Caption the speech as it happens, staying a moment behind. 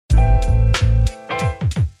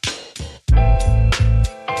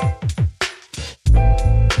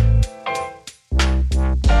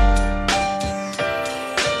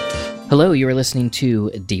Hello, you are listening to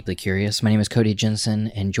Deeply Curious. My name is Cody Jensen,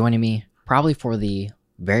 and joining me, probably for the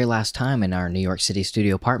very last time in our New York City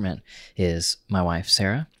studio apartment, is my wife,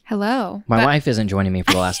 Sarah. Hello. My wife isn't joining me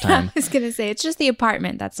for the last time. I was going to say, it's just the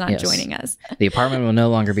apartment that's not joining us. The apartment will no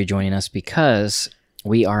longer be joining us because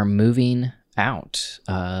we are moving out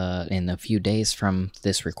in a few days from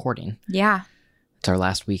this recording. Yeah. It's our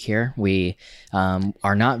last week here. We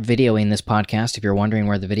are not videoing this podcast. If you're wondering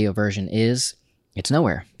where the video version is, it's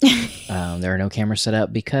nowhere. There are no cameras set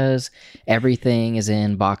up because everything is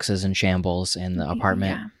in boxes and shambles in the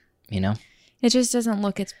apartment, you know? It just doesn't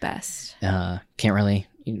look its best. Can't really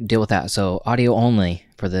deal with that. So audio only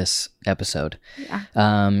for this episode.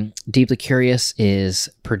 Yeah. Deeply Curious is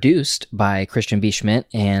produced by Christian B. Schmidt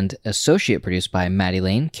and associate produced by Maddie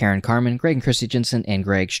Lane, Karen Carmen, Greg and Christy Jensen, and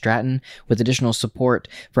Greg Stratton, with additional support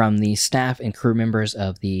from the staff and crew members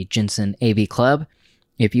of the Jensen AV Club.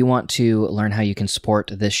 If you want to learn how you can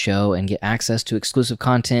support this show and get access to exclusive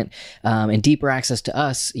content and deeper access to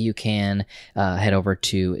us, you can head over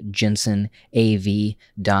to jensenav.club.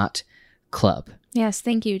 Yes,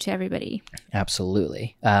 thank you to everybody.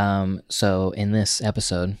 Absolutely. So in this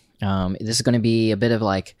episode, this is going to be a bit of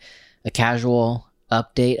like a casual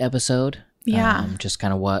update episode. Yeah. Just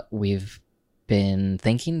kind of what we've been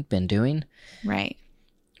thinking, been doing. Right.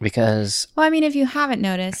 Because... Well, I mean, if you haven't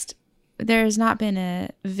noticed, there's not been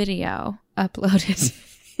a video uploaded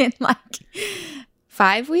in like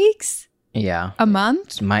 5 weeks? Yeah. A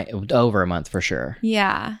month? Over a month for sure.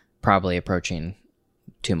 Yeah. Probably approaching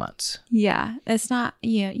 2 months. Yeah. It's not,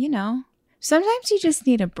 you know, sometimes you just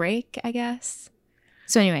need a break, I guess.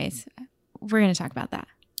 So anyways, we're going to talk about that.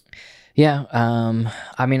 Yeah.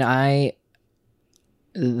 I mean,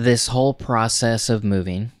 this whole process of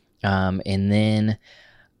moving, and then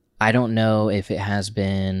I don't know if it has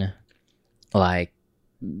been like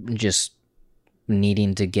just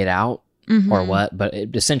needing to get out or what, but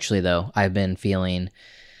essentially though, I've been feeling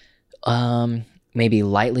maybe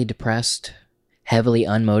lightly depressed, heavily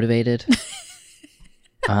unmotivated.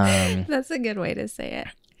 That's a good way to say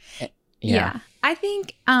it. Yeah. I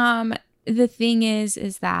think the thing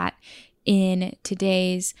is that in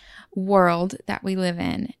today's world that we live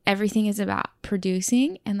in, everything is about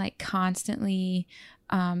producing and like constantly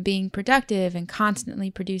being productive and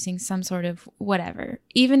constantly producing some sort of whatever.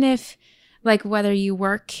 Even if like whether you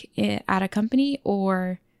work at a company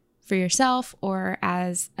or for yourself or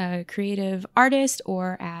as a creative artist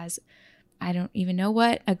or as I don't even know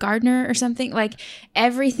what, a gardener or something, like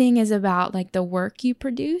everything is about like the work you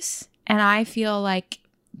produce. And I feel like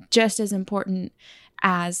just as important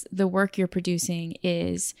as the work you're producing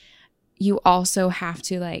is you also have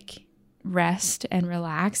to like rest and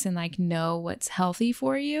relax and like know what's healthy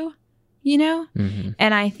for you, you know? Mm-hmm.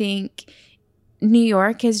 And I think New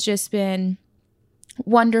York has just been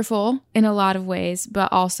wonderful in a lot of ways,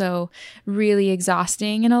 but also really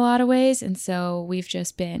exhausting in a lot of ways. And so we've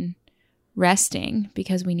just been resting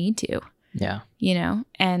because we need to. Yeah. You know,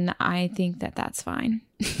 and I think that that's fine.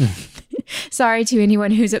 Sorry to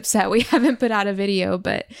anyone who's upset we haven't put out a video,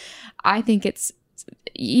 but I think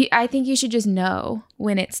you should just know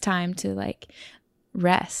when it's time to like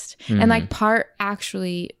rest. And like part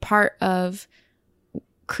of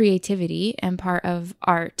creativity and part of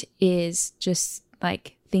art is just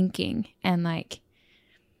like thinking and like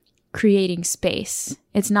creating space.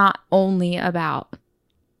 It's not only about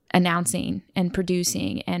announcing and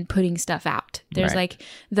producing and putting stuff out. There's like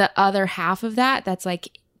the other half of that that's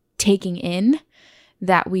like taking in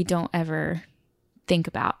that we don't ever think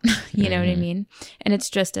about. You know what I mean? And it's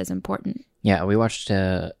just as important. Yeah, we watched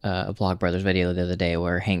a Vlogbrothers video the other day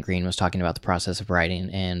where Hank Green was talking about the process of writing,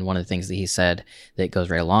 and one of the things that he said that goes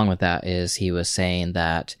right along with that is he was saying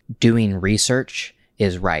that doing research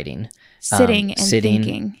is writing. Sitting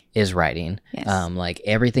thinking is writing. Yes. Like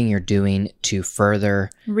everything you're doing to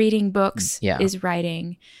further... Reading books is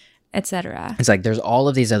writing, etc. It's like there's all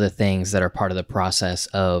of these other things that are part of the process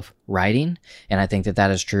of writing, and I think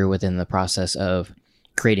that is true within the process of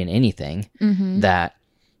creating anything, that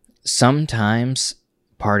sometimes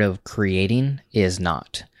part of creating is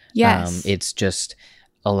not. Yes. It's just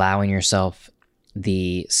allowing yourself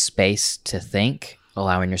the space to think,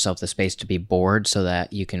 allowing yourself the space to be bored so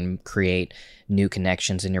that you can create new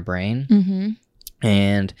connections in your brain.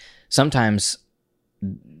 And sometimes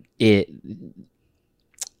you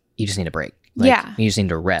just need a break. Like, you just need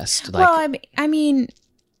to rest. Like, well, I mean,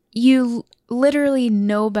 you literally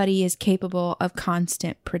nobody is capable of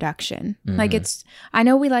constant production. Like I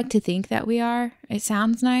know we like to think that we are. It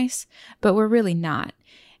sounds nice, but we're really not.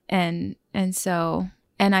 And so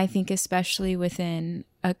I think especially within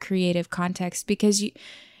a creative context, because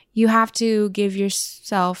you have to give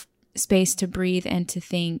yourself space to breathe and to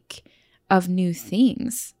think of new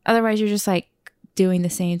things. Otherwise, you're just like doing the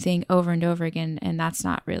same thing over and over again, and that's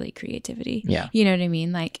not really creativity. Yeah. You know what I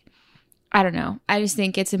mean? Like, I don't know. I just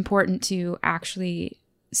think it's important to actually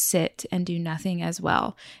sit and do nothing as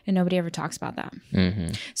well, and nobody ever talks about that.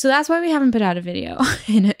 Mm-hmm. So that's why we haven't put out a video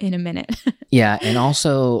in a minute. Yeah, and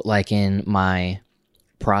also like in my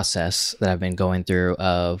process that I've been going through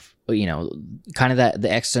of, you know, kind of the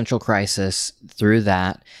existential crisis, through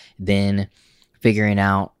that, then figuring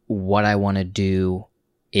out what I want to do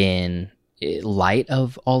in light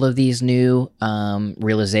of all of these new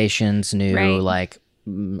realizations, new Right. like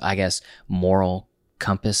I guess moral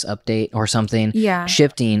compass update or something. Yeah.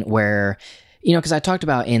 Shifting where, you know, because I talked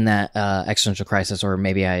about in that existential crisis, or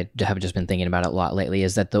maybe I have just been thinking about it a lot lately,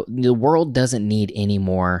 is that the world doesn't need any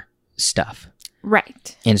more stuff.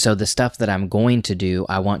 Right. And so the stuff that I'm going to do,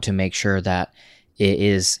 I want to make sure that it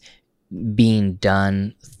is being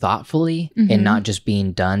done thoughtfully and not just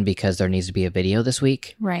being done because there needs to be a video this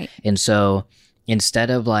week. Right. And so instead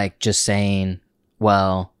of like just saying,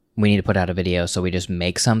 well, we need to put out a video, so we just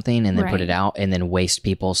make something and then put Right. it out and then waste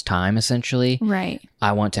people's time, essentially. Right.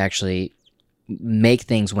 I want to actually make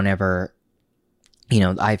things whenever, you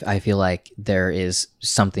know, I feel like there is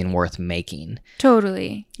something worth making.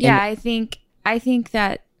 Totally. Yeah, And- I think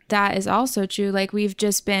that is also true. Like, we've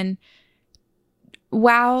just been,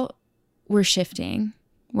 while we're shifting,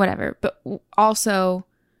 whatever, but also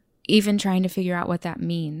even trying to figure out what that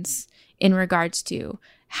means in regards to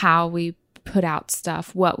how we put out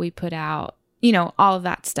stuff, what we put out, you know, all of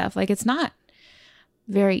that stuff. Like, it's not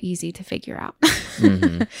very easy to figure out.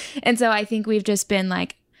 Mhm. And so I think we've just been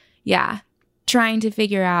like, yeah, trying to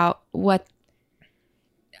figure out what,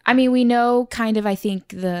 I mean, we know kind of, I think,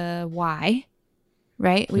 the why,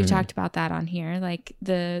 right? We've Mhm. talked about that on here, like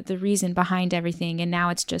the reason behind everything. And now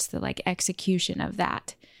it's just the like execution of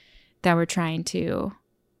that we're trying to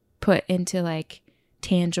put into like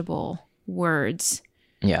tangible words,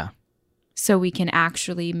 Yeah. so we can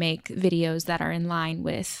actually make videos that are in line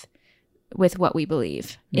with what we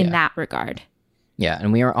believe in Yeah. that regard. Yeah.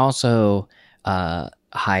 And we are also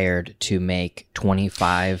hired to make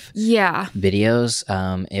 25 Yeah. videos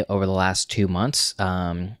over the last 2 months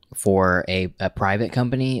for a private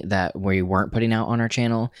company that we weren't putting out on our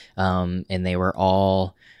channel. And they were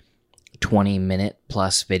all 20-minute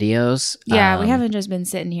plus videos. Yeah, we haven't just been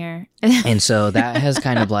sitting here. And so that has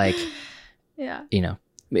kind of like, Yeah. you know,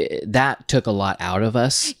 that took a lot out of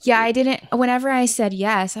us. Yeah, I didn't, whenever I said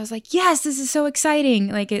yes, I was like, yes, this is so exciting.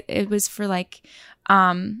 Like it was for like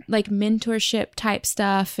mentorship type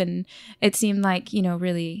stuff. And it seemed like, you know,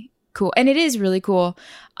 really cool. And it is really cool.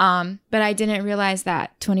 But I didn't realize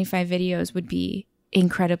that 25 videos would be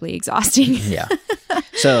incredibly exhausting. Yeah.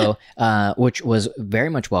 So, which was very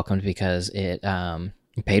much welcomed because it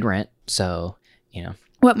paid rent. So, you know,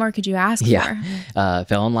 What more could you ask Yeah. for?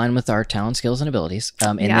 fell in line with our talent, skills, and abilities.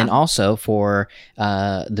 And Yeah. then also for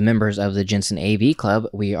the members of the Jensen AV Club,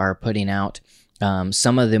 we are putting out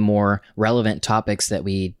some of the more relevant topics that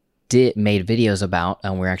we made videos about.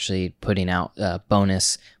 And we're actually putting out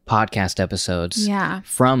bonus podcast episodes Yeah.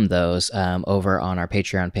 from those over on our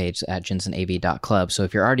Patreon page at jensenav.club. So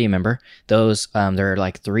if you're already a member, those there are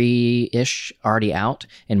like 3-ish already out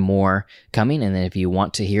and more coming. And then if you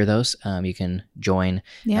want to hear those, you can join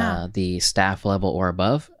Yeah. the staff level or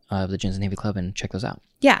above of the Jensen AV Club and check those out.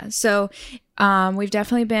 Yeah. So we've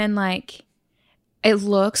definitely been like, it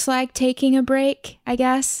looks like taking a break, I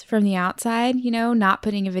guess, from the outside, you know, not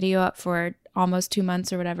putting a video up for almost 2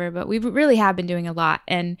 months or whatever, but we really have been doing a lot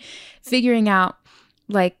and figuring out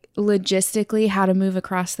like logistically how to move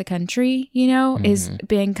across the country, you know, is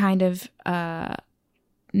being kind of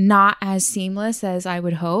not as seamless as I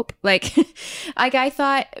would hope. Like I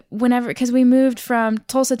thought whenever, because we moved from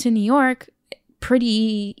Tulsa to New York,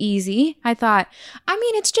 pretty easy. I thought, I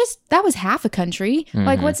mean, it's just, that was half a country.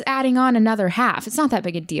 Like, what's adding on another half? It's not that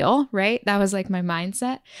big a deal, right? That was like my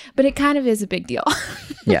mindset, but it kind of is a big deal.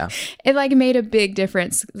 Yeah. It like made a big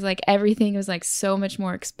difference. Like everything was like so much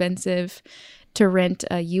more expensive to rent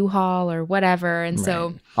a U-Haul or whatever. And so,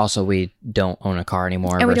 Right. Also, we don't own a car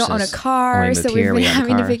anymore. and we don't own a versus car. when we So moved we've here, been we own a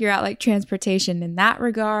having to car. figure out like transportation in that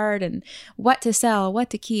regard and what to sell, what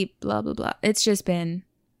to keep, blah, blah, blah. It's just been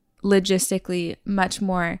logistically much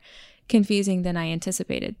more confusing than I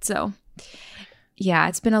anticipated. So yeah,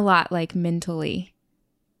 it's been a lot like mentally.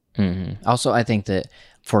 Also, I think that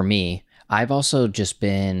for me, I've also just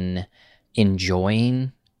been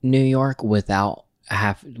enjoying New York without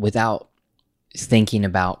thinking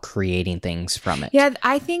about creating things from it. Yeah,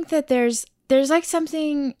 I think that there's like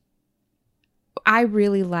something I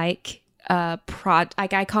really like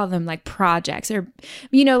like I call them like projects, or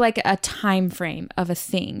you know, like a time frame of a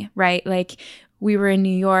thing, right? Like we were in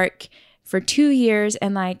New York for 2 years,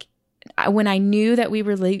 and like when I knew that we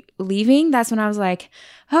were leaving, that's when I was like,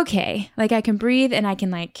 okay, like I can breathe and I can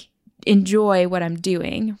like enjoy what I'm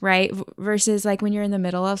doing, right? Versus like when you're in the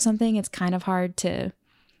middle of something, it's kind of hard to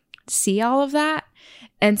see all of that.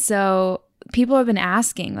 And so people have been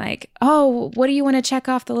asking like, oh, what do you want to check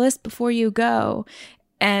off the list before you go?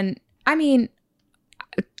 And I mean,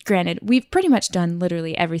 granted, we've pretty much done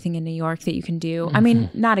literally everything in New York that you can do. I mean,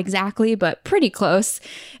 not exactly, but pretty close.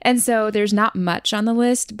 And so there's not much on the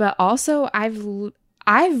list, but also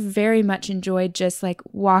I've very much enjoyed just like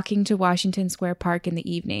walking to Washington Square Park in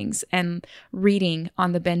the evenings and reading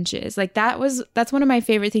on the benches. Like that's one of my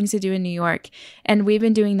favorite things to do in New York. And we've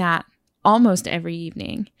been doing that almost every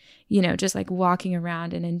evening, you know, just like walking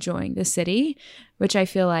around and enjoying the city, which I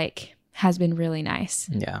feel like has been really nice.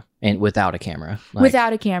 Yeah. And without a camera.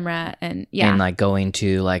 Without a camera, and yeah. And like going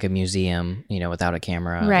to like a museum, you know, without a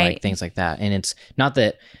camera, right. Like things like that. And it's not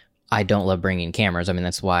that I don't love bringing cameras. I mean,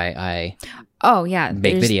 that's why I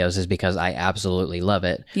make videos, is because I absolutely love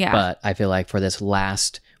it. Yeah. But I feel like for this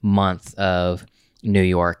last month of New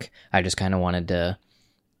York, I just kind of wanted to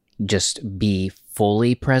just be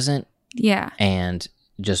fully present. Yeah. And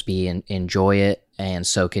just enjoy it and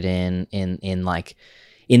soak it in like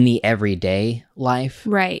in the everyday life.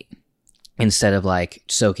 Right. Instead of like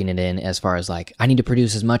soaking it in as far as like, I need to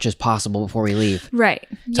produce as much as possible before we leave. Right.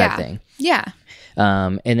 Type thing. Yeah.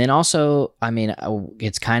 And then also, I mean,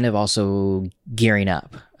 it's kind of also gearing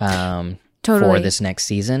up Totally. for this next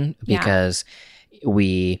season, because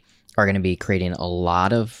we are going to be creating a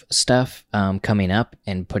lot of stuff coming up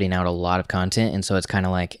and putting out a lot of content. And so it's kind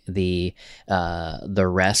of like the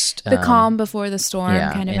rest. The calm before the storm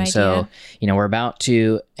kind of idea. So, you know, we're about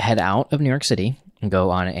to head out of New York City and go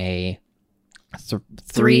on a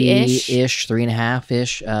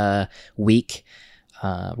 3.5-ish week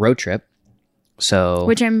road trip. So,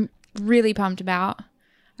 which I'm really pumped about.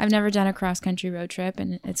 I've never done a cross country road trip,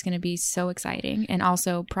 and it's going to be so exciting and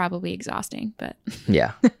also probably exhausting, but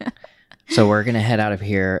yeah. So we're going to head out of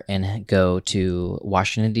here and go to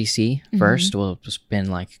Washington, D.C. first. We'll spend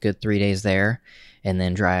like a good 3 days there, and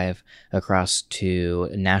then drive across to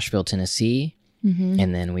Nashville, Tennessee.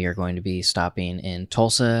 And then we are going to be stopping in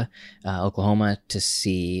Tulsa, Oklahoma to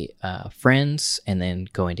see friends, and then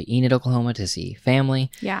going to Enid, Oklahoma to see family.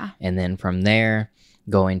 Yeah. And then from there,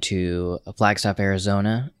 going to Flagstaff,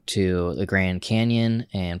 Arizona to the Grand Canyon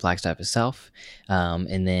and Flagstaff itself.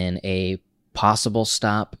 And then a possible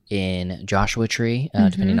stop in Joshua Tree,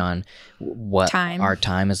 depending on what our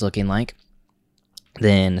time is looking like.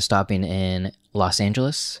 Then stopping in Los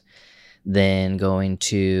Angeles. Then going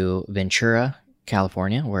to Ventura,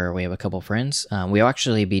 California, where we have a couple friends. We'll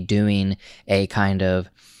actually be doing a kind of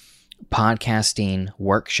podcasting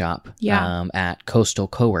workshop at Coastal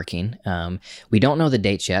Co-working. We don't know the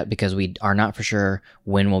dates yet because we are not for sure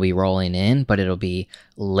when we'll be rolling in, but it'll be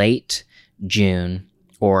late June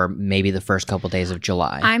or maybe the first couple days of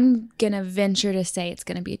July. I'm going to venture to say it's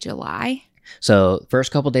going to be July. So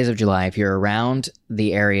first couple days of July, if you're around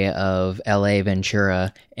the area of LA,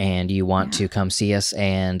 Ventura, and you want to come see us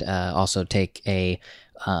and also take a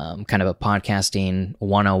kind of a podcasting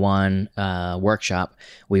 101 workshop,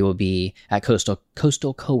 we will be at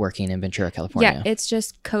Coastal Co-working in Ventura, California. Yeah, it's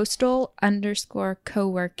just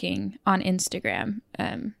coastal_co-working on Instagram.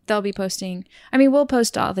 They'll be posting, I mean, we'll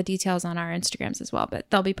post all the details on our Instagrams as well, but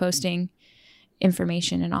they'll be posting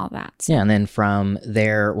information and all that. So. Yeah, and then from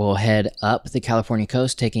there, we'll head up the California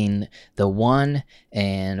coast, taking the 1,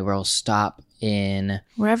 and we'll stop in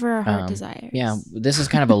wherever our heart desires. Yeah, this is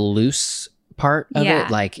kind of a loose part of it.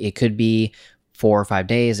 Like it could be 4 or 5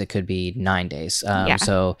 days, it could be 9 days.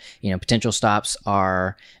 So, you know, potential stops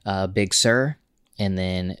are Big Sur, and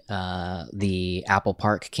then the Apple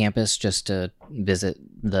Park campus, just to visit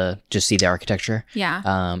just see the architecture. Yeah.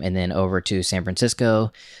 And then over to San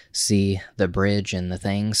Francisco, see the bridge and the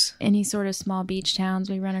things. Any sort of small beach towns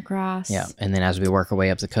we run across. Yeah. And then as we work our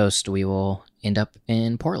way up the coast, we will end up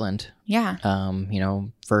in Portland. Yeah. You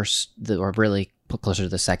know, or really closer to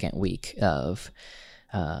the second week of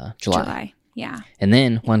July. Yeah. And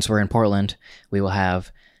then once we're in Portland, we will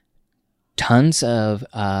have tons of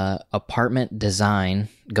apartment design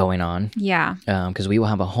going on. Yeah. Because we will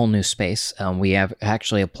have a whole new space. We have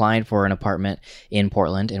actually applied for an apartment in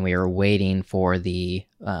Portland, and we are waiting for the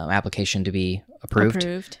application to be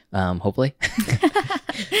approved. Hopefully.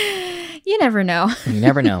 You never know. You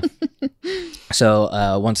never know.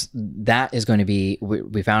 So once that is going to be,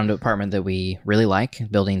 we found an apartment that we really like.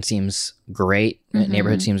 Building seems great.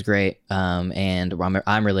 Neighborhood seems great. And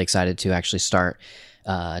I'm really excited to actually start.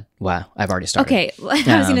 Wow, I've already started. Okay,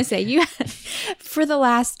 I was gonna say you for the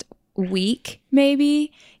last week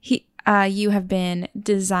maybe you have been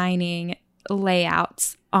designing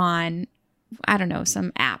layouts on, I don't know,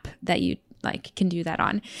 some app that you like can do that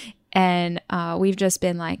on, and we've just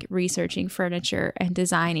been like researching furniture and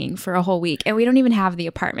designing for a whole week, and we don't even have the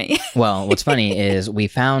apartment yet. Well, what's funny is we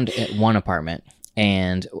found one apartment,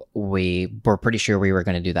 and we were pretty sure we were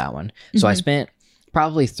going to do that one. So I spent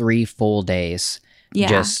probably 3 full days. Yeah.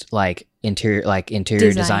 Just like interior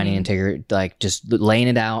designing, interior, like just laying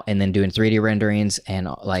it out and then doing 3D renderings and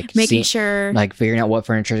like making sure, like figuring out what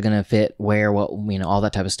furniture is going to fit where, what, all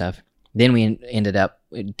that type of stuff. Then we ended up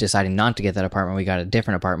deciding not to get that apartment. We got a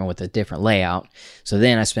different apartment with a different layout. So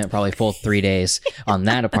then I spent probably full 3 days on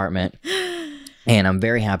that apartment, and I'm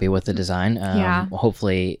very happy with the design.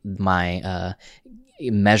 Hopefully my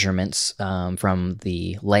measurements from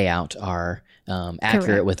the layout are accurate.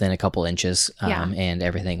 Correct. Within a couple inches, and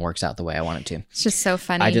everything works out the way I want it to. It's just so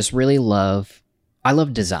funny. I just really love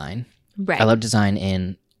design. Right. I love design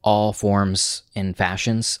in all forms and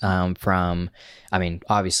fashions, from,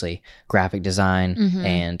 obviously graphic design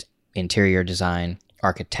and interior design,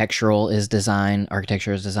 architecture is design,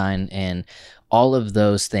 and all of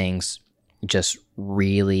those things just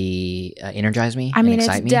really energize me. I mean, and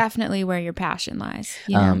excite it's me. Definitely where your passion lies.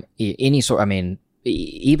 Any sort,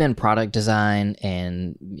 even product design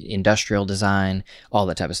and industrial design, all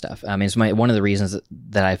that type of stuff. It's one of the reasons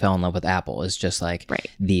that I fell in love with Apple is just like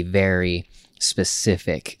the very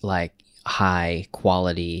specific, like high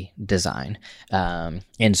quality design.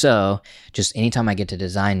 And so just anytime I get to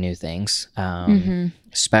design new things,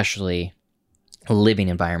 especially living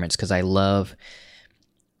environments, because I love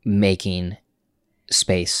making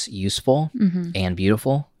space useful and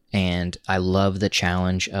beautiful. And I love the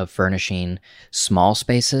challenge of furnishing small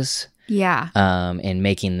spaces. Yeah. And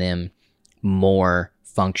making them more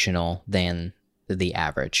functional than the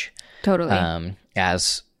average. Totally.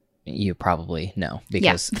 As you probably know,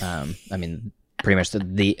 because, pretty much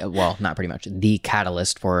not pretty much, the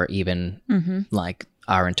catalyst for even like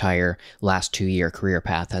our entire last 2-year career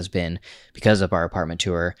path has been because of our apartment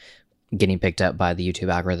tour getting picked up by the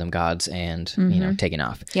YouTube algorithm gods and, taking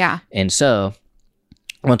off. Yeah. And so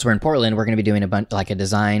once we're in Portland, we're going to be doing a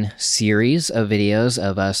design series of videos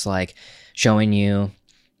of us like showing you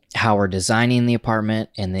how we're designing the apartment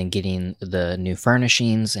and then getting the new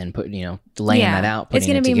furnishings and laying that out, putting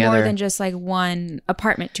it together. It's going to be more than just like one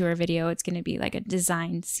apartment tour video. It's going to be like a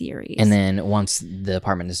design series. And then once the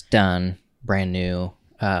apartment is done, brand new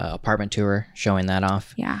apartment tour, showing that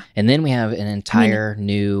off. Yeah. And then we have an entire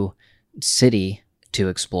new city to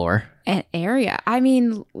explore. An area.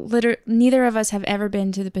 Literally, neither of us have ever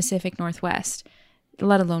been to the Pacific Northwest,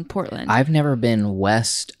 let alone Portland. I've never been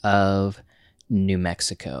west of New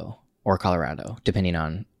Mexico or Colorado, depending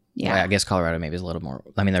on. Yeah, I guess Colorado maybe is a little more.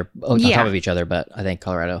 They're on top of each other, but I think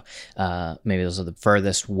Colorado, maybe those are the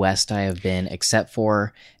furthest west I have been, except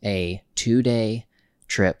for a 2-day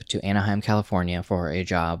trip to Anaheim, California for a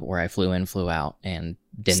job where I flew in, flew out, and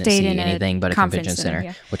didn't see anything but a convention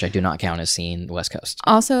center, which I do not count as seeing the West Coast.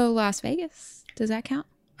 Also, Las Vegas. Does that count?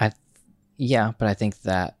 Yeah, but I think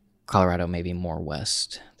that Colorado may be more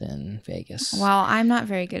west than Vegas. Well, I'm not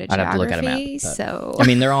very good at geography. I'd have to look at a map. So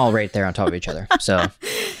they're all right there on top of each other. So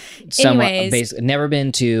never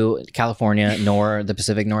been to California nor the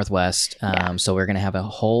Pacific Northwest. So we're going to have a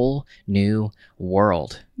whole new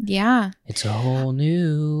world. Yeah. It's a whole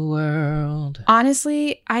new world.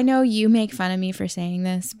 Honestly, I know you make fun of me for saying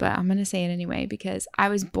this, but I'm going to say it anyway because I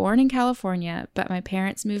was born in California, but my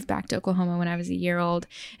parents moved back to Oklahoma when I was a year old.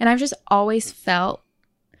 And I've just always felt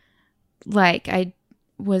like I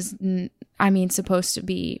was, supposed to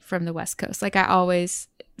be from the West Coast. Like I always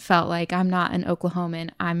felt like I'm not an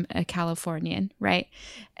Oklahoman, I'm a Californian, right?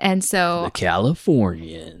 And so the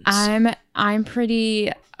Californians. I'm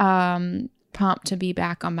pretty pumped to be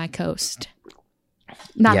back on my coast.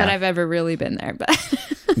 Not that I've ever really been there, but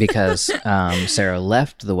because Sarah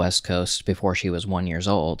left the West Coast before she was 1 year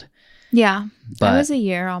old. Yeah, I was a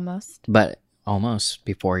year almost. But almost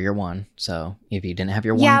before year 1. So if you didn't have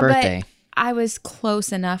your 1 birthday, but I was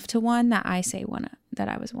close enough to 1 that I say 1 that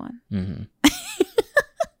I was 1. Mm-hmm.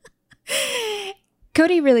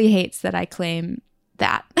 Cody really hates that I claim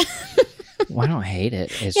that. Well, I don't hate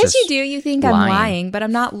it. It's Yes, just you do. You think I'm lying. lying, but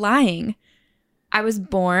I'm not lying. I was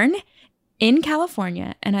born in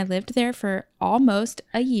California, and I lived there for almost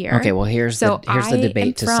a year. Okay, well, here's the I debate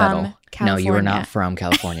am to from settle. No, you are California. not from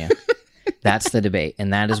California. That's the debate,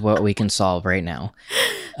 and that is what we can solve right now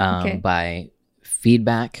Okay. by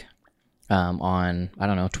feedback on, I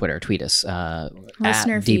don't know, Twitter. Tweet us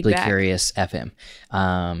Listener at Deeply feedback. Curious FM.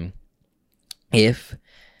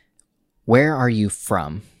 Where are you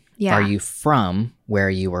from? Yeah. Are you from where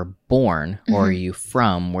you were born, or are you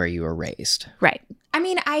from where you were raised? Right. I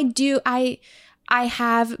mean, I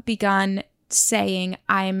have begun saying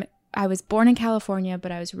I was born in California,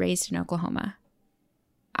 but I was raised in Oklahoma.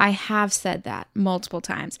 I have said that multiple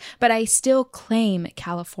times, but I still claim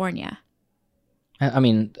California. I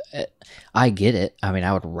mean, I get it. I mean,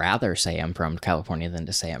 I would rather say I'm from California than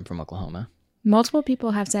to say I'm from Oklahoma. Multiple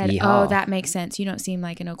people have said, Yeehaw. "Oh, that makes sense. You don't seem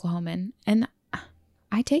like an Oklahoman." And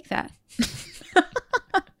I take that.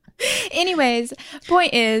 Anyways,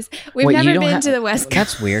 point is, we've Wait, you never don't been have- to the West Coast.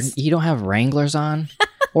 That's weird. You don't have Wranglers on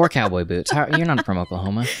or cowboy boots. You're not from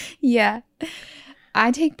Oklahoma. Yeah.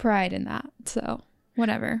 I take pride in that. So,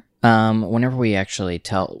 whatever. Whenever we actually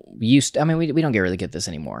we don't really get this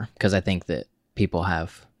anymore because I think that people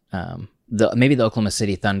have maybe the Oklahoma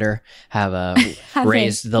City Thunder have Have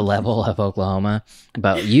raised the level of Oklahoma,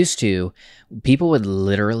 but used to, people would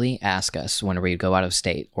literally ask us whenever we'd go out of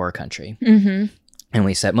state or country. Mm-hmm. And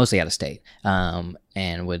we said mostly out of state,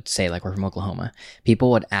 and would say like we're from Oklahoma.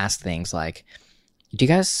 People would ask things like, "Do you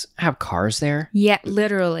guys have cars there?" Yeah,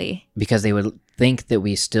 literally. Because they would think that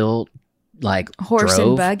we still like Horse and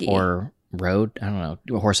drove buggy. or rode. I don't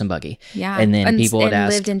know, horse and buggy. Yeah. And then people would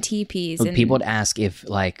ask, lived in teepees. And, people would ask if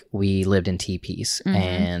like we lived in teepees Mhm.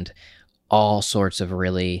 and all sorts of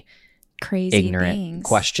really crazy ignorant things.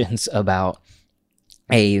 questions about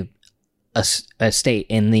a state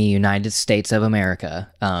in the United States of America,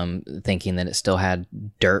 thinking that it still had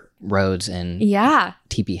dirt roads and Yeah.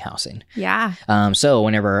 teepee housing. Yeah. So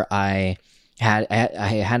whenever I had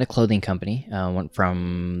a clothing company, went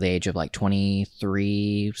from the age of like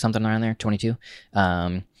 23, something around there, 22,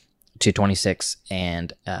 to 26,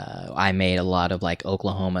 and I made a lot of like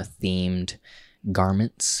Oklahoma themed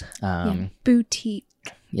garments. Yeah. Boutique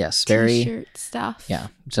Yes, very. t-shirt stuff. Yeah,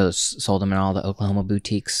 so sold them in all the Oklahoma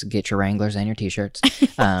boutiques. Get your Wranglers and your T-shirts.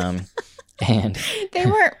 And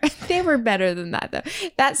They were better than that though.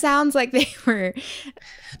 That sounds like they were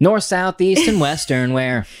north, south, east, and western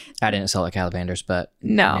wear. I didn't sell at Calabanders, but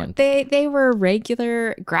no. man, They were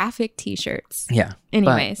regular graphic t-shirts. yeah.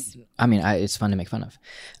 Anyways. But, I mean, it's fun to make fun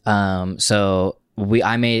of. So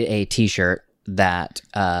I made a T-shirt that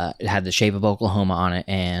had the shape of Oklahoma on it,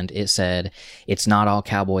 and it said, "It's not all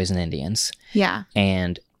cowboys and Indians." Yeah.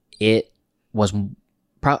 And it was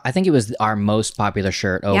I think it was our most popular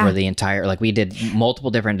shirt over Yeah. the entire, like we did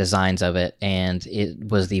multiple different designs of it, and it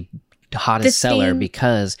was the hottest seller thing-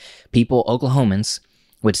 because people, Oklahomans,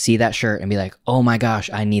 would see that shirt and be like, "Oh my gosh,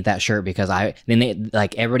 I need that shirt," because then they,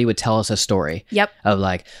 like, everybody would tell us a story Yep. of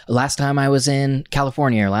like, last time I was in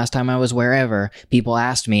California or last time I was wherever, people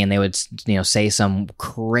asked me, and they would, say some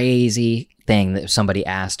crazy thing that somebody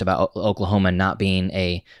asked about Oklahoma not being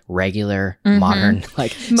a regular modern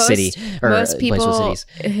like city or most place with people cities.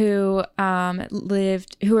 who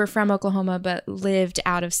who were from Oklahoma but lived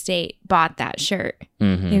out of state bought that shirt.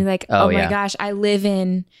 Mhm. They'd be like, Oh, "Oh, my yeah. gosh, I live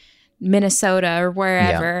in Minnesota or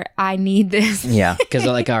wherever. I need this." Yeah, because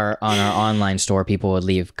like on our online store, people would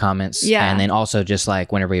leave comments, Yeah. and then also just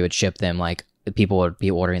like whenever we would ship them, like people would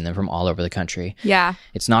be ordering them from all over the country. Yeah.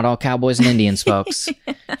 It's not all cowboys and Indians, folks.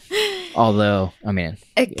 Although, I mean,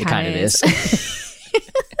 it kind of is.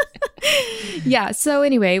 Yeah. So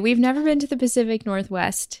anyway, we've never been to the Pacific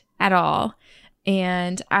Northwest at all.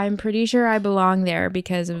 And I'm pretty sure I belong there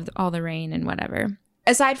because of all the rain and whatever.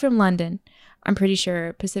 Aside from London, I'm pretty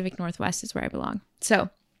sure Pacific Northwest is where I belong. So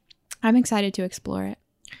I'm excited to explore it.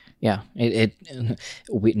 Yeah,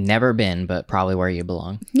 we never been, but probably where you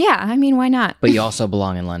belong. Yeah. I mean, why not? But you also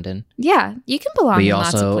belong in London. Yeah. You can belong But you in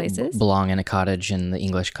lots of also places. belong in a cottage in the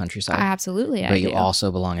English countryside. Absolutely. But I you do.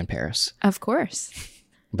 also belong in Paris. Of course.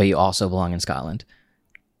 But you also belong in Scotland.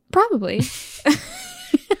 Probably.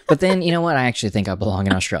 But then, you know what? I actually think I belong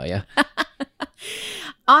in Australia.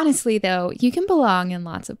 Honestly, though, you can belong in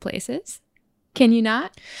lots of places. Can you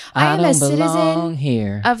not? I am a don't citizen belong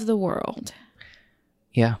here. of the world.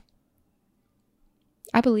 Yeah.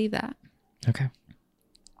 I believe that. Okay.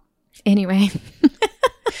 Anyway,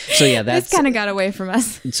 So yeah, this that's kind of got away from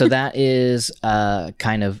us. so that is a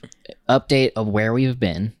kind of update of where we've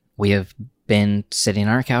been. We have been sitting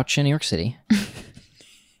on our couch in New York City.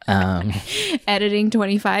 Editing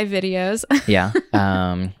 25 videos. Yeah.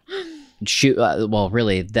 Shoot. Well,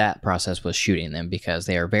 really, that process was shooting them because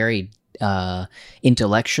they are very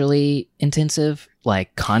intellectually intensive,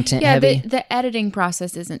 like content heavy. The editing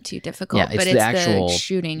process isn't too difficult. Yeah, it's but the it's actual the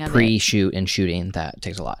shooting of pre-shoot and shooting that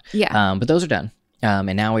takes a lot. Yeah. But those are done.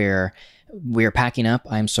 And now we're packing up.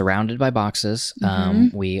 I'm surrounded by boxes.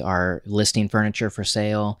 We are listing furniture for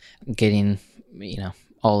sale, getting,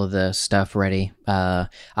 all of the stuff ready. I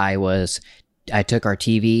took our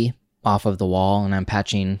TV off of the wall and I'm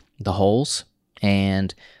patching the holes.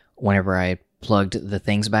 And whenever I plugged the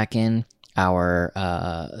things back in, our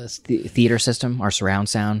theater system, our surround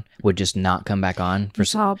sound, would just not come back on.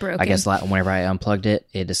 It's all broken. I guess whenever I unplugged it,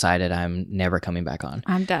 it decided I'm never coming back on.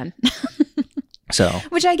 I'm done. So,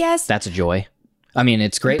 which I guess that's a joy. I mean,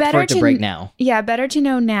 it's great for it to break now. Yeah, better to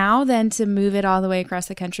know now than to move it all the way across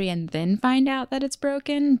the country and then find out that it's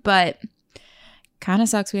broken. But kind of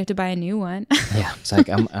sucks we have to buy a new one. Yeah, it's like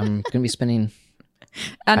I'm going to be spending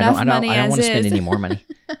enough money as is. I don't want to spend any more money.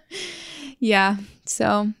 Yeah,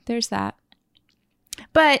 so there's that.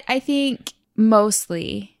 But I think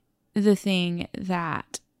mostly the thing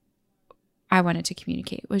that I wanted to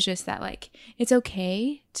communicate was just that, like, it's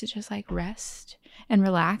okay to just, like, rest and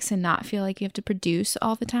relax and not feel like you have to produce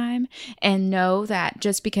all the time, and know that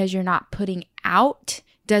just because you're not putting out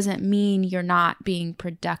doesn't mean you're not being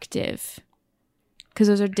productive, because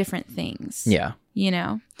those are different things. Yeah.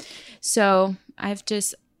 So I've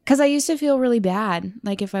just, because I used to feel really bad,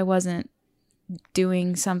 like if I wasn't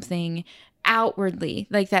doing something outwardly,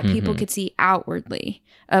 like that people could see outwardly,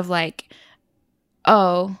 of like,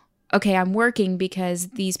 oh, okay, I'm working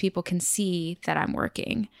because these people can see that I'm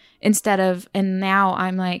working, and now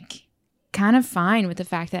I'm like kind of fine with the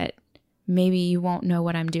fact that maybe you won't know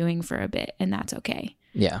what I'm doing for a bit, and that's okay.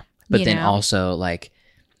 Yeah. But then also, like,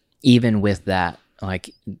 even with that,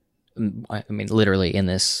 like, I mean, literally in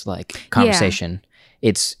this, like, conversation,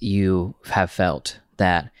 it's, you have felt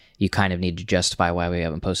that you kind of need to justify why we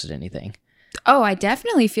haven't posted anything. Oh, I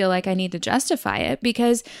definitely feel like I need to justify it,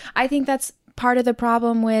 because I think that's part of the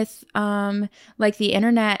problem with like the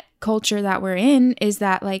internet culture that we're in, is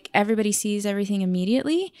that, like, everybody sees everything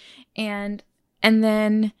immediately, and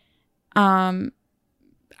then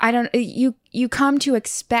you come to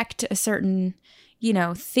expect a certain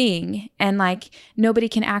thing, and, like, nobody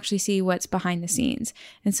can actually see what's behind the scenes.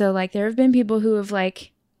 And so, like, there have been people who have,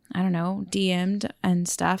 like, I don't know, DM'd and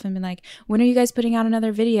stuff and been like, when are you guys putting out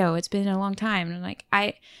another video? It's been a long time. And I'm like,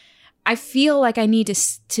 I feel like I need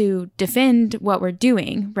to defend what we're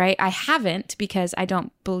doing, right? I haven't, because I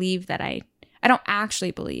don't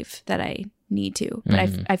actually believe that I need to, but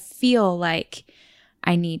I feel like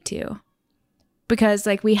I need to, because,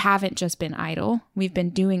 like, we haven't just been idle. We've been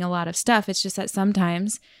doing a lot of stuff. It's just that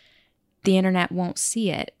sometimes the internet won't see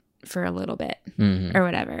it for a little bit or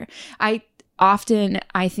whatever. I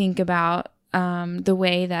think about the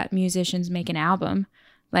way that musicians make an album.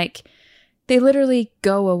 Like, they literally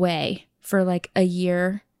go away for like a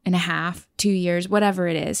year and a half, 2 years, whatever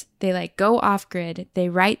it is. They, like, go off grid. They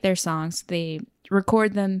write their songs. They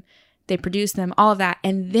record them. They produce them, all of that.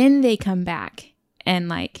 And then they come back and,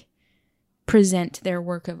 like, present their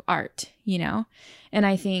work of art, And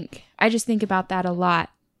I just think about that a lot,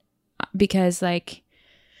 because, like,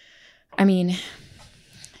 I mean,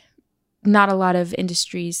 not a lot of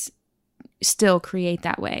industries still create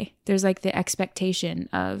that way. There's, like, the expectation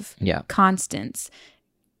of constant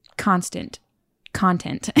content.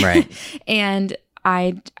 Right. And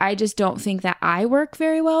I just don't think that I work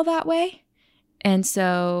very well that way. And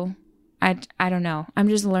so I don't know. I'm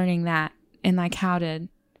just learning that, and, like, how to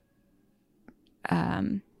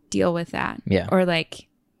deal with that. Yeah. Or, like,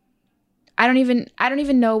 I don't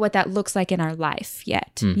even know what that looks like in our life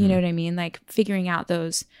yet. You know what I mean? Like, figuring out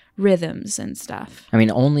those rhythms and stuff. I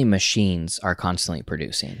mean, only machines are constantly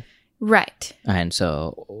producing. Right. And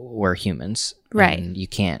so we're humans. Right. And you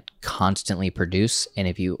can't constantly produce. And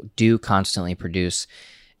if you do constantly produce,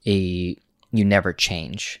 you never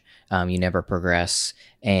change. You never progress.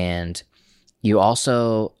 And you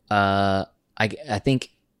also, I think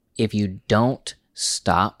if you don't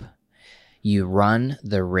stop, you run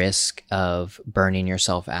the risk of burning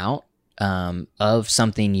yourself out of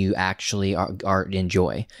something you actually are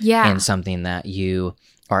enjoy, and something that you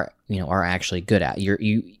are actually good at.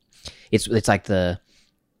 It's like the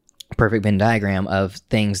perfect Venn diagram of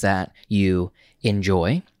things that you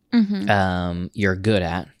enjoy, you're good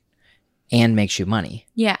at, and makes you money.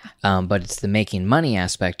 Yeah. But it's the making money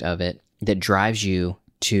aspect of it that drives you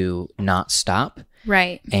to not stop.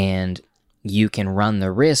 Right. And you can run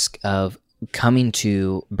the risk of coming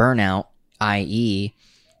to burnout, i.e.,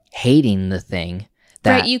 hating the thing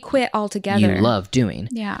that right, you quit altogether. you love doing.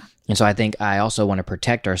 Yeah. And so I think I also want to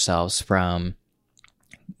protect ourselves from,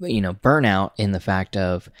 burnout in the fact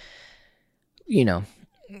of,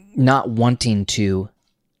 not wanting to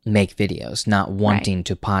make videos, not wanting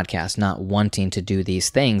to podcast, not wanting to do these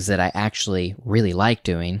things that I actually really like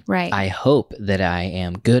doing. Right. I hope that I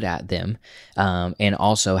am good at them, and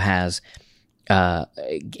also has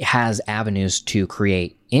avenues to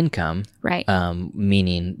create income, Right.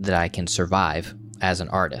 Meaning that I can survive as an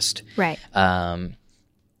artist. Right.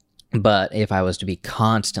 But if I was to be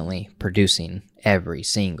constantly producing every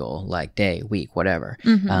single day, week, whatever,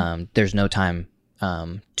 there's no time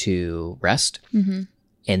to rest. Mm-hmm.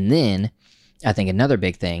 And then I think another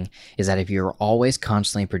big thing is that if you're always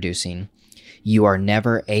constantly producing, you are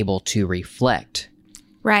never able to reflect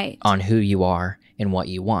right on who you are and what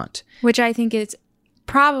you want. Which I think is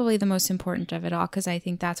probably the most important of it all, because I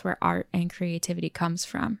think that's where art and creativity comes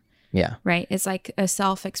from. Yeah. Right? It's like a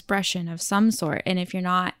self-expression of some sort. And if you're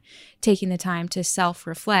not taking the time to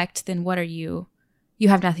self-reflect, then what are you? You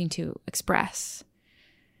have nothing to express.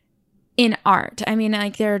 In art, I mean,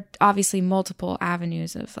 there are obviously multiple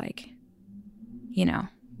avenues of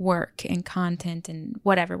work and content and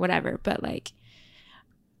whatever. But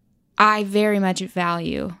I very much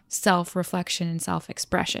value self-reflection and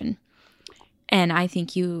self-expression. And I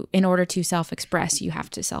think in order to self-express, you have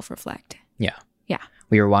to self-reflect. Yeah. Yeah.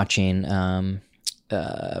 We were watching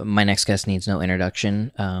My Next Guest Needs No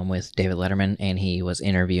Introduction with David Letterman, and he was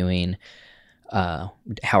interviewing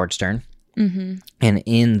Howard Stern. Mm-hmm. And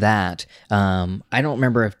in that, I don't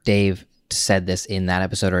remember if Dave said this in that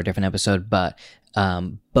episode or a different episode, but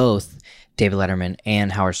both David Letterman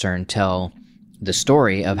and Howard Stern tell the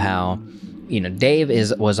story of how, Dave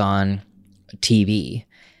was on TV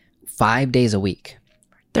 5 days a week.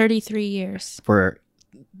 33 years. For,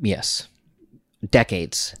 yes,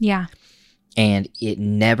 decades. Yeah. And it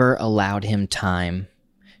never allowed him time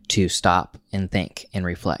to stop and think and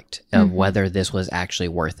reflect of whether this was actually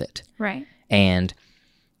worth it. Right. And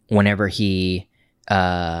whenever he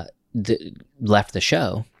left the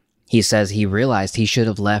show, he says he realized he should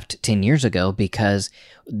have left 10 years ago because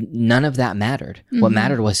none of that mattered. Mm-hmm. What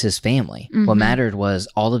mattered was his family. Mm-hmm. What mattered was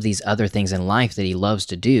all of these other things in life that he loves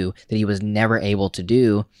to do that he was never able to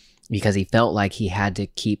do because he felt like he had to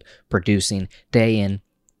keep producing day in,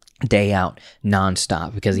 day out,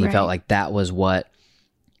 nonstop, because he felt like that was what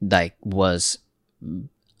was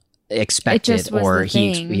expected, or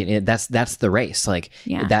that's the race.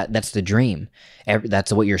 That's the dream.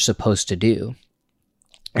 That's what you're supposed to do.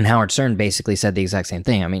 And Howard Stern basically said the exact same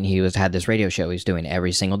thing. I mean, he had this radio show he's doing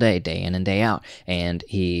every single day, day in and day out, and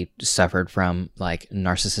he suffered from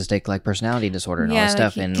narcissistic personality disorder and all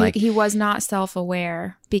that stuff. He was not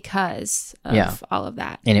self-aware because of all of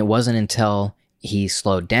that. And it wasn't until he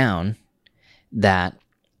slowed down that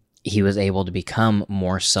he was able to become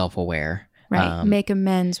more self-aware. Right. Make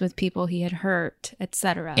amends with people he had hurt,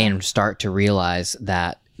 etc. And start to realize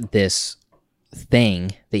that this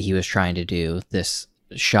thing that he was trying to do, this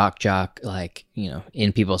shock jock,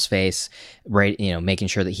 in people's face, right, making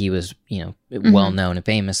sure that he was, well known and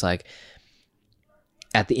famous, at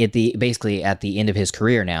the end of his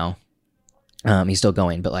career now, he's still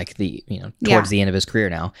going, but towards the end of his career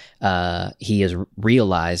now, he has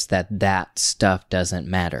realized that stuff doesn't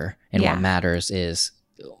matter, and what matters is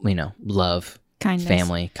love, kindness,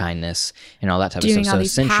 family, kindness, and all that type of stuff. Doing all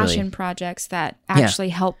these passion projects that actually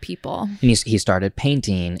help people. And he started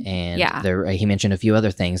painting, and he mentioned a few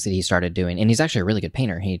other things that he started doing, and he's actually a really good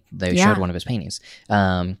painter. They showed one of his paintings.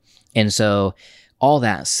 And so all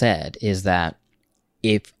that said is that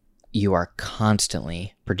if you are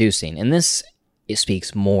constantly producing, and it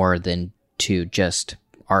speaks more than to just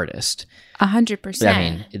artist. 100%. I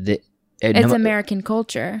mean, it's American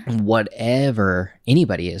culture. Whatever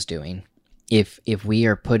anybody is doing, if we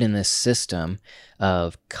are put in this system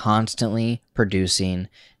of constantly producing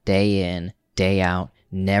day in, day out,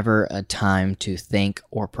 never a time to think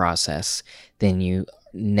or process, then you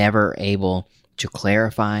never able to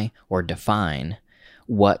clarify or define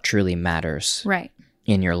what truly matters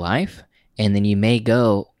in your life. And then you may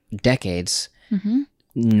go decades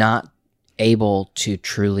not able to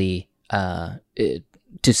truly to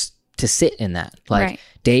sit in that.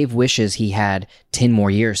 Dave wishes he had 10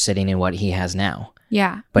 more years sitting in what he has now.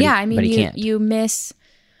 Yeah. But he can't. You miss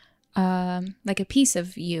a piece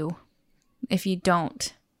of you if you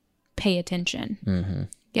don't pay attention. Mm-hmm.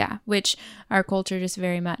 Yeah. Which our culture just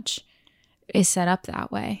very much is set up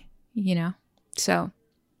that way, So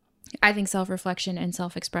I think self-reflection and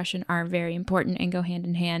self-expression are very important and go hand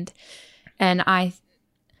in hand. And I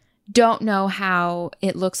don't know how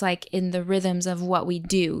it looks like in the rhythms of what we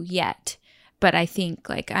do yet. but I think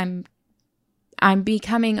like I'm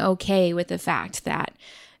becoming okay with the fact that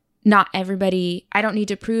not everybody, I don't need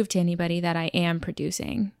to prove to anybody that I am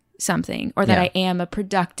producing something or that I am a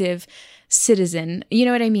productive citizen. You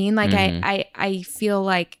know what I mean? Like I feel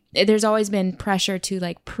like there's always been pressure to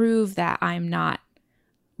like prove that I'm not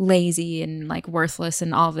lazy and like worthless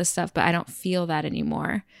and all this stuff, but I don't feel that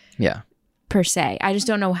anymore. Yeah. Per se. I just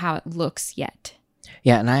don't know how it looks yet.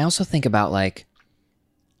 Yeah, and I also think about like,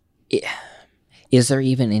 is there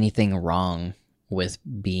even anything wrong with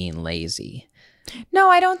being lazy? No,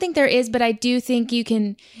 I don't think there is, but I do think it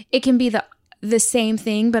can be the same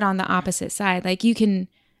thing, but on the opposite side. Like you can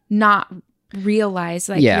not realize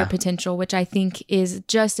like your potential, which I think is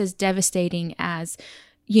just as devastating as,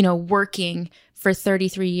 you know, working for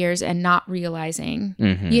 33 years and not realizing,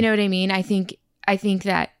 you know what I mean? I think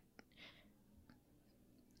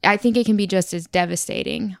it can be just as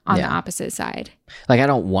devastating on the opposite side. Like I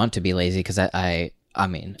don't want to be lazy because I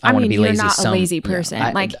want to be lazy. You're not a lazy person.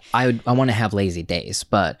 I want to have lazy days,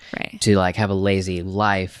 but to like have a lazy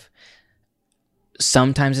life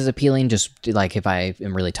sometimes is appealing. Just like if I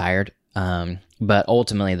am really tired. But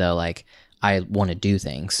ultimately though, like I want to do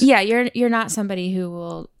things. Yeah, you're not somebody who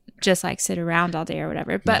will just like sit around all day or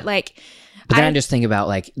whatever. But like, but then I just think about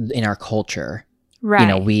like in our culture. Right. You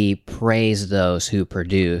know, we praise those who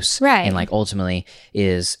produce. Right. And like ultimately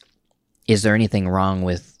is there anything wrong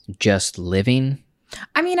with just living?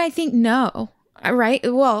 I mean, I think no. Right?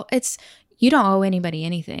 Well, you don't owe anybody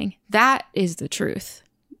anything. That is the truth.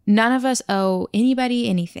 None of us owe anybody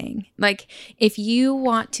anything. Like if you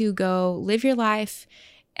want to go live your life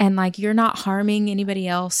and like you're not harming anybody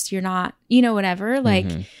else, you're not, you know, whatever, like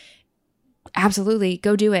absolutely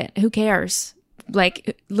go do it. Who cares?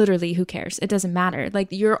 Like literally who cares? It doesn't matter.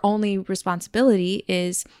 Like your only responsibility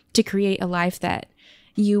is to create a life that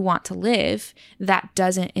you want to live that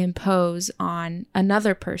doesn't impose on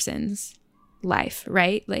another person's life,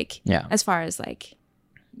 right? Like as far as like,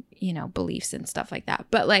 you know, beliefs and stuff like that.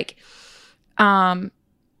 But like I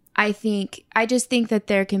just think that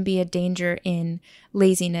there can be a danger in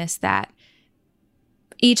laziness that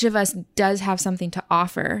each of us does have something to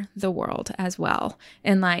offer the world as well.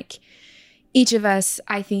 And like each of us,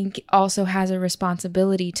 I think, also has a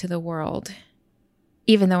responsibility to the world,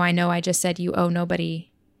 even though I know I just said you owe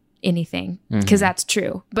nobody anything, because that's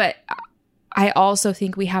true. But I also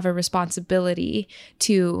think we have a responsibility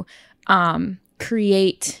to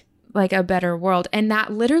create like a better world. And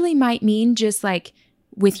that literally might mean just like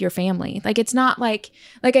with your family. Like it's not like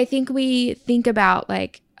I think we think about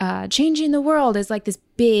like changing the world as like this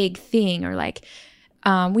big thing, or like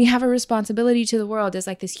we have a responsibility to the world as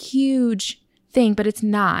like this huge thing, but it's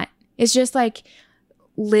not. It's just like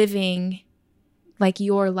living like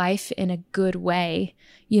your life in a good way.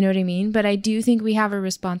 You know what I mean? But I do think we have a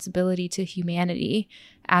responsibility to humanity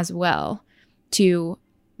as well to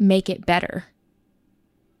make it better,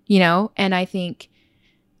 you know? And I think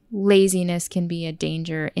laziness can be a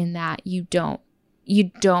danger in that you don't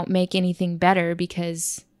make anything better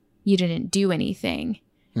because you didn't do anything.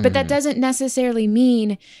 But that doesn't necessarily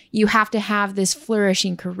mean you have to have this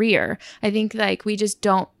flourishing career. I think like we just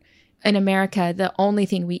don't, in America, the only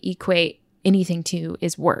thing we equate anything to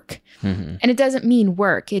is work. And it doesn't mean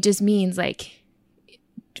work. It just means like,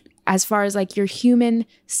 as far as like your human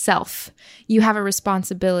self, you have a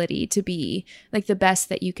responsibility to be like the best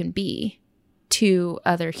that you can be to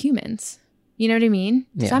other humans. You know what I mean?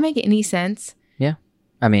 Does that make any sense? Yeah.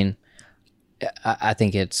 I mean, I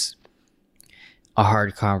think it's a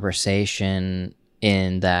hard conversation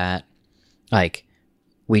in that like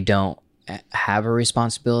we don't have a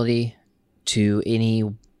responsibility to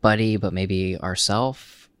anybody but maybe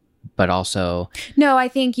ourselves, but also no, I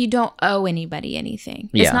think you don't owe anybody anything.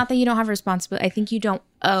 It's not that you don't have a responsibility. I think you don't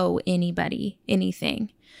owe anybody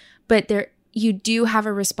anything, but you do have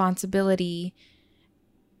a responsibility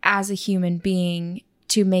as a human being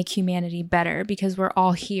to make humanity better, because we're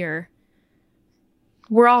all here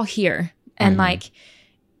and like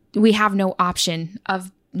we have no option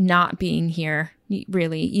of not being here,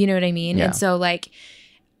 really. You know what I mean? And so like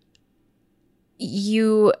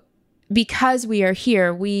because we are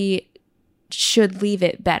here, we should leave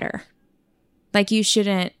it better. Like you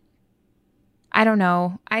shouldn't, I don't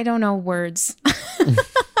know words.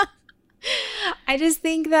 I just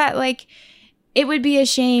think that like it would be a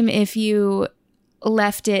shame if you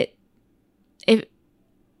left it,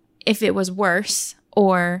 if it was worse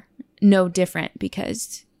or no different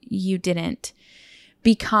because you didn't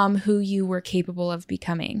become who you were capable of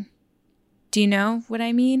becoming. Do you know what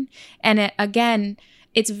I mean? And again,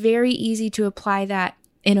 it's very easy to apply that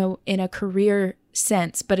in a career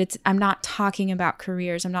sense, but I'm not talking about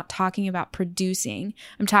careers. I'm not talking about producing.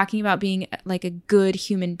 I'm talking about being like a good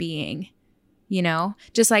human being, you know,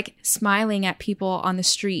 just like smiling at people on the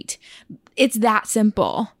street. It's that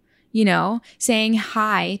simple, you know, saying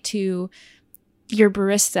hi to your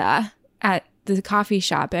barista at the coffee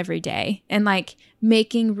shop every day and like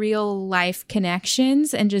making real life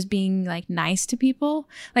connections and just being like nice to people.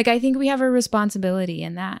 Like, I think we have a responsibility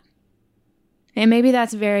in that. And maybe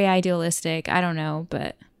that's very idealistic. I don't know,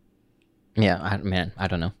 but yeah, I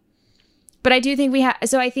don't know. But I do think we have.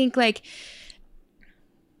 So I think like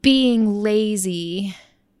being lazy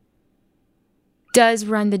does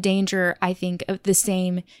run the danger, I think, of the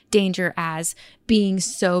same danger as being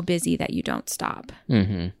so busy that you don't stop.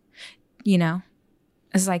 Mm-hmm. You know,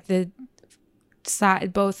 it's like the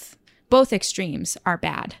side, both extremes are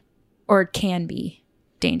bad or can be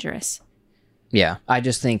dangerous. Yeah, I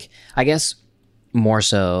just think, I guess more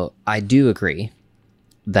so, I do agree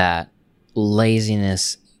that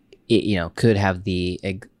laziness, you know, could have the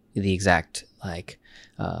exact like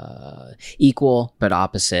equal but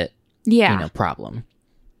opposite, you know, problem.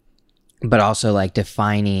 But also like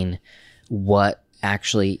defining what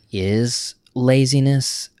actually is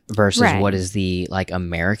laziness versus what is the like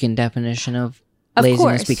American definition of laziness,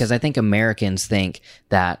 course. because I think Americans think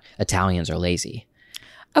that Italians are lazy.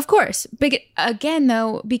 Of course. But again,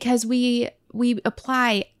 though, because we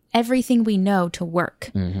apply everything we know to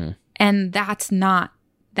work. Mm-hmm. And that's not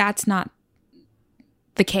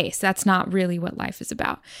the case. That's not really what life is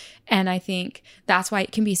about. And I think that's why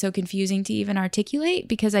it can be so confusing to even articulate,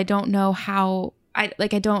 because I don't know I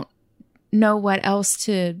don't know what else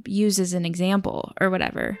to use as an example or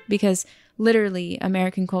whatever, because literally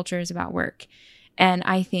American culture is about work. And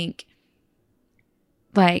I think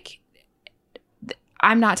like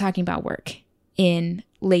I'm not talking about work in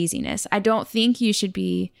laziness. I don't think you should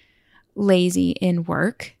be lazy in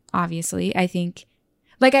work, obviously. I think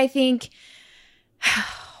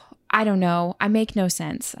I don't know. I make no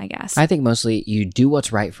sense, I guess. I think mostly you do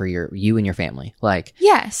what's right for you and your family. Like,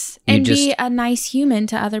 yes, and be a nice human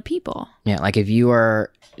to other people. Yeah, like if you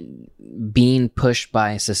are being pushed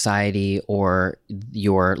by society or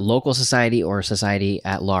your local society or society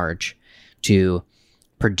at large to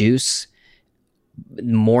produce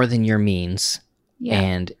more than your means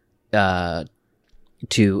and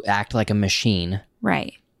to act like a machine.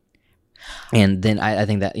 Right. And then I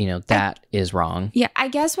think that, you know, that is wrong. Yeah, I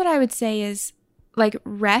guess what I would say is like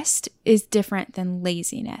rest is different than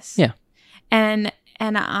laziness. Yeah. And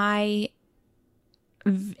I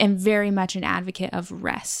am very much an advocate of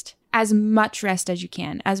rest. As much rest as you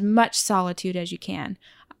can, as much solitude as you can.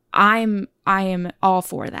 I am all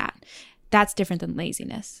for that. That's different than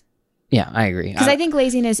laziness. Yeah, I agree. Because I think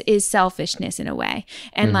laziness is selfishness in a way.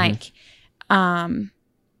 And like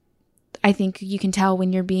I think you can tell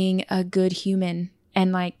when you're being a good human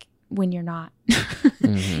and like when you're not,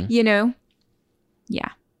 you know? Yeah.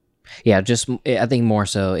 Yeah. I think more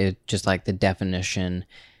so it just like the definition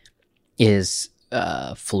is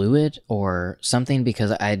fluid or something,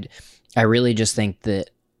 because I really just think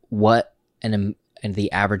that what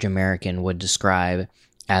the average American would describe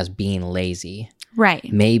as being lazy.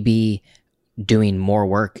 Right. May be doing more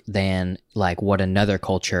work than like what another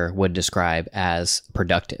culture would describe as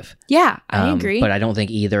productive. Yeah, I agree. But I don't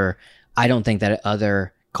think that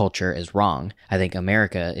other culture is wrong. I think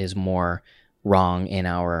America is more wrong in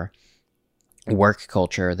our work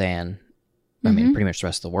culture than, I mean, pretty much the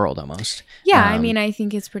rest of the world almost. Yeah, I mean, I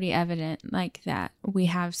think it's pretty evident like that we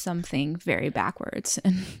have something very backwards.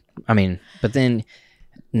 I mean, but then,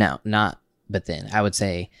 I would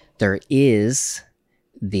say there is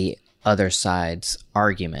the other side's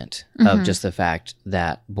argument of just the fact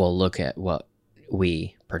that we'll look at what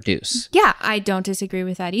we produce. Yeah, I don't disagree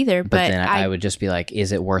with that either. But then I would just be like,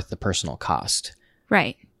 is it worth the personal cost?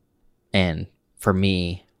 Right. And for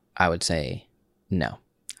me, I would say no.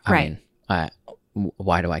 I mean,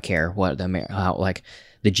 why do I care what like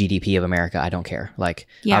the GDP of America? I don't care. Like,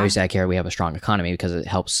 obviously I care we have a strong economy because it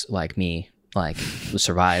helps like me like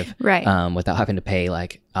survive without having to pay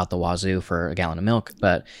like out the wazoo for a gallon of milk.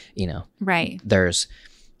 But you know, there's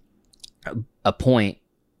a point.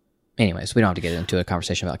 Anyways, we don't have to get into a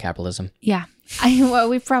conversation about capitalism. Yeah. Well,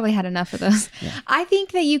 we've probably had enough of those. Yeah. I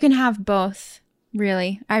think that you can have both.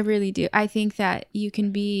 Really. I really do. I think that you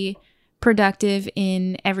can be productive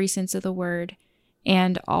in every sense of the word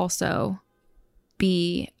and also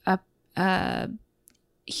be a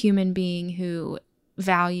human being who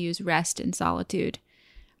values rest and solitude.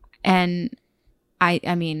 And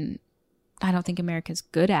I mean, I don't think America's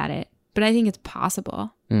good at it, but I think it's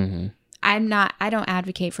possible. I don't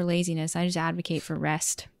advocate for laziness. I just advocate for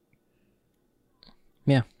rest.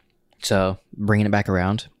 So bringing it back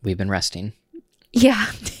around, we've been resting. Yeah.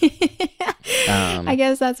 I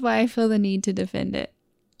guess that's why I feel the need to defend it.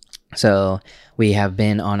 So we have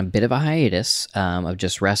been on a bit of a hiatus of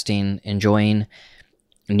just resting, enjoying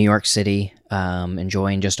New York City,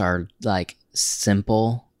 enjoying just our like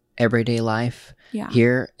simple everyday life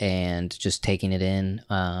here, and just taking it in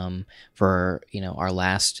for our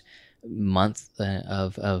last month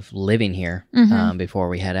of living here before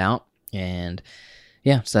we head out. And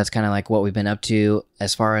so that's kind of like what we've been up to.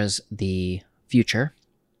 As far as the future,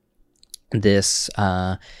 this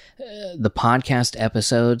the podcast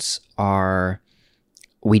episodes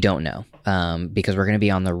we don't know because we're going to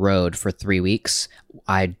be on the road for 3 weeks.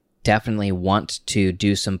 I definitely want to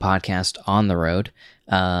do some podcast on the road,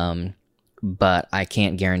 but I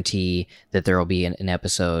can't guarantee that there will be an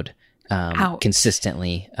episode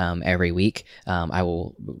consistently every week. I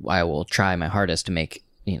will try my hardest to make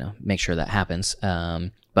sure that happens.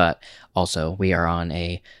 But also we are on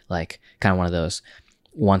a like kind of one of those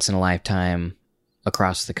once in a lifetime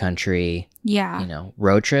across the country,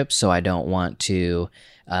 road trips. So I don't want to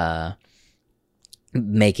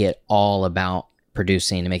make it all about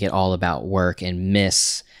producing, and make it all about work, and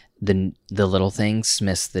miss the little things,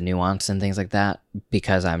 miss the nuance and things like that,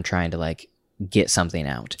 because I'm trying to like get something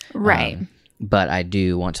out. Right. But I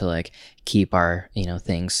do want to like keep our,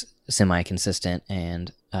 things semi-consistent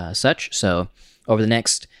and such. So over the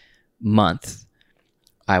next month,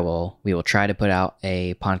 we will try to put out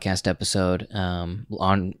a podcast episode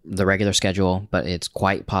on the regular schedule, but it's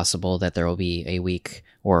quite possible that there will be a week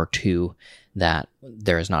or two that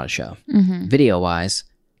there is not a show. Video wise,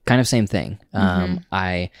 kind of same thing.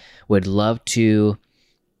 I would love to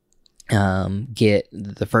get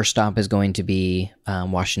the first stop is going to be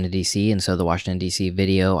Washington DC, and so the Washington DC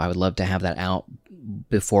video, I would love to have that out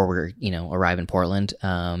before we're arrive in Portland,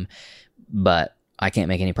 but I can't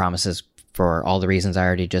make any promises for all the reasons I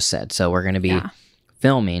already just said. So we're going to be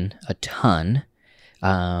filming a ton,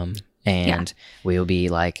 and we will be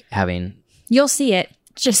like you'll see it,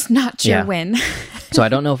 just not sure when. So I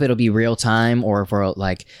don't know if it'll be real time or if we're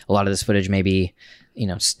like a lot of this footage may be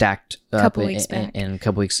stacked up in a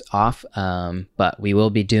couple weeks off, but we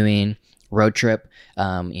will be doing road trip,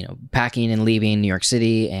 packing and leaving New York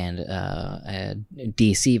City, and a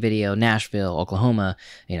DC video, Nashville, Oklahoma,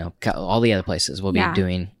 all the other places. We'll be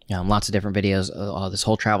doing lots of different videos, this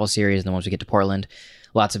whole travel series, and then once we get to Portland,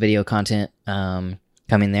 lots of video content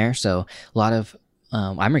coming there. So a lot of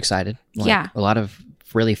I'm excited. A lot of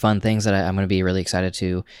really fun things that I'm going to be really excited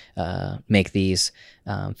to make these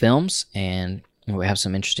films, and we have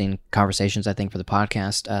some interesting conversations, I think, for the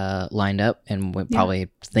podcast lined up, and we'll probably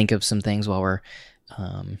think of some things while we're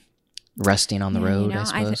resting on the road, I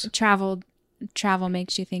suppose. Travel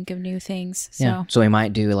makes you think of new things. So. So we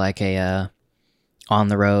might do like a on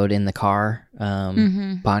the road in the car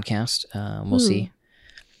podcast. We'll see.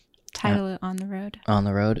 Title it On the Road. On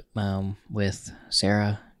the Road with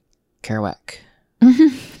Sarah Kerouac.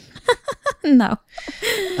 No.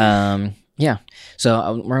 So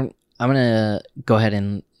I'm going to go ahead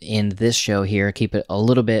and end this show here, keep it a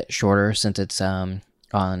little bit shorter since it's on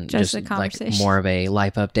just like more of a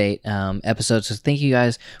life update episode. So thank you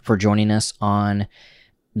guys for joining us on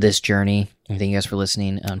this journey. And thank you guys for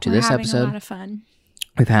listening to this episode. We're having a lot of fun.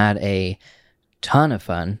 We've had a ton of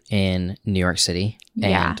fun in New York City,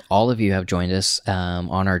 and all of you have joined us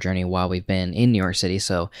on our journey while we've been in New York City.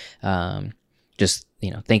 So just,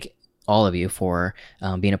 thank all of you for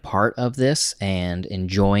being a part of this and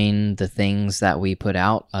enjoying the things that we put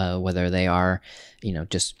out, whether they are,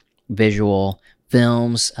 just visual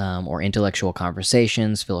films or intellectual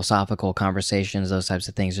conversations, philosophical conversations, those types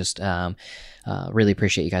of things. Just really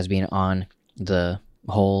appreciate you guys being on the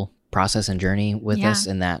whole process and journey with us,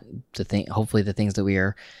 and that hopefully the things that we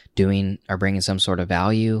are doing are bringing some sort of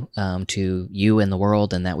value to you and the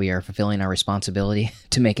world, and that we are fulfilling our responsibility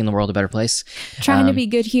to making the world a better place. Trying to be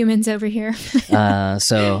good humans over here. I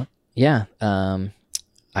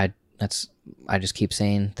just keep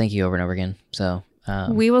saying thank you over and over again. So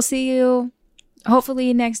we will see you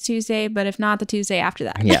hopefully next Tuesday, but if not, the Tuesday after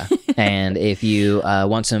that. And if you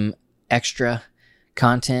want some extra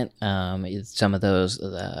content, some of those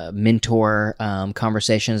mentor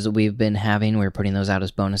conversations that we've been having, we're putting those out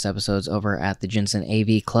as bonus episodes over at the Jensen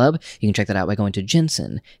AV Club. You can check that out by going to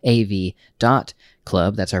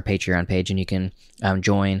jensenav.club. That's our Patreon page, and you can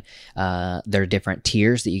join. There are different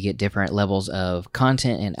tiers that you get different levels of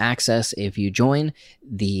content and access. If you join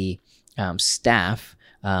the staff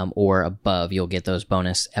or above, you'll get those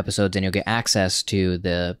bonus episodes, and you'll get access to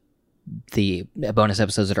the bonus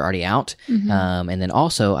episodes that are already out. And then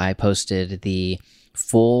also I posted the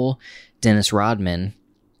full Dennis Rodman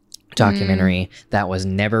documentary that was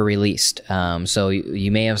never released. So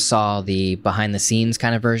you may have saw the behind the scenes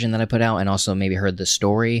kind of version that I put out, and also maybe heard the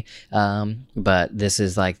story. But this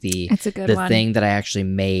is like It's a good the one. thing that I actually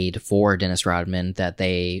made for Dennis Rodman that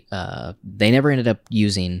they never ended up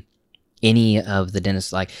using any of the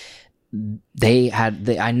Dennis, like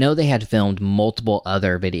I know they had filmed multiple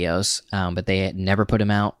other videos, but they had never put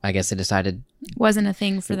them out. I guess they decided Wasn't a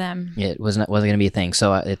thing for them. it wasn't going to be a thing.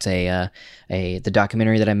 So it's the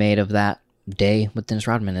documentary that I made of that day with Dennis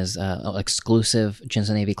Rodman is exclusive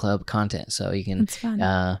Jensen AV Club content. So you can It's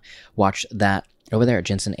fun. watch that over there at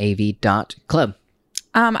jensenav.club.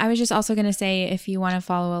 I was just also going to say, if you want to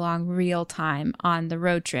follow along real time on the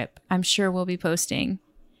road trip, I'm sure we'll be posting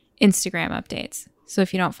Instagram updates. So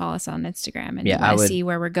if you don't follow us on Instagram and you want to see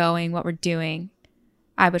where we're going, what we're doing,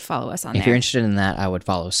 I would follow us on there. If you're interested in that, I would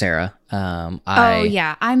follow Sarah.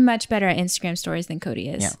 I'm much better at Instagram stories than Cody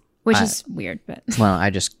is, Yeah. which is weird, but Well, I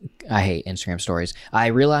hate Instagram stories. I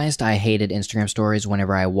realized I hated Instagram stories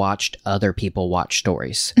whenever I watched other people watch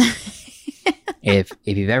stories. If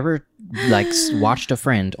you've ever like watched a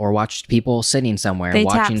friend or watched people sitting somewhere They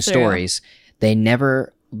watching tap through. stories, they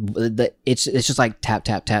never. It's just like tap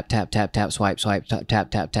tap tap tap tap tap swipe swipe tap tap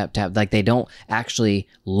tap tap tap. Like they don't actually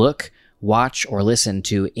look, watch, or listen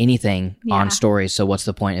to anything on stories. So what's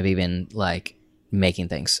the point of even like making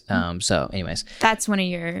things? So anyways, that's one of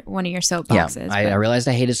your soapboxes. yeah, I realized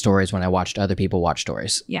I hated stories when I watched other people watch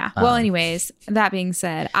stories. Yeah. Well, anyways, that being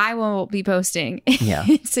said, I will be posting Yeah.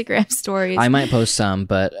 Instagram stories. I might post some,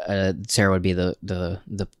 but Sarah would be the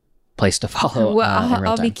place to follow. Well, in real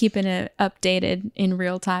I'll be time. keeping it updated in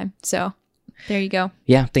real time. So there you go.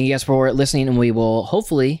 Yeah, thank you guys for listening, and we will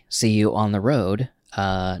hopefully see you on the road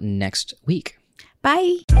next week.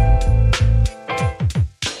 Bye.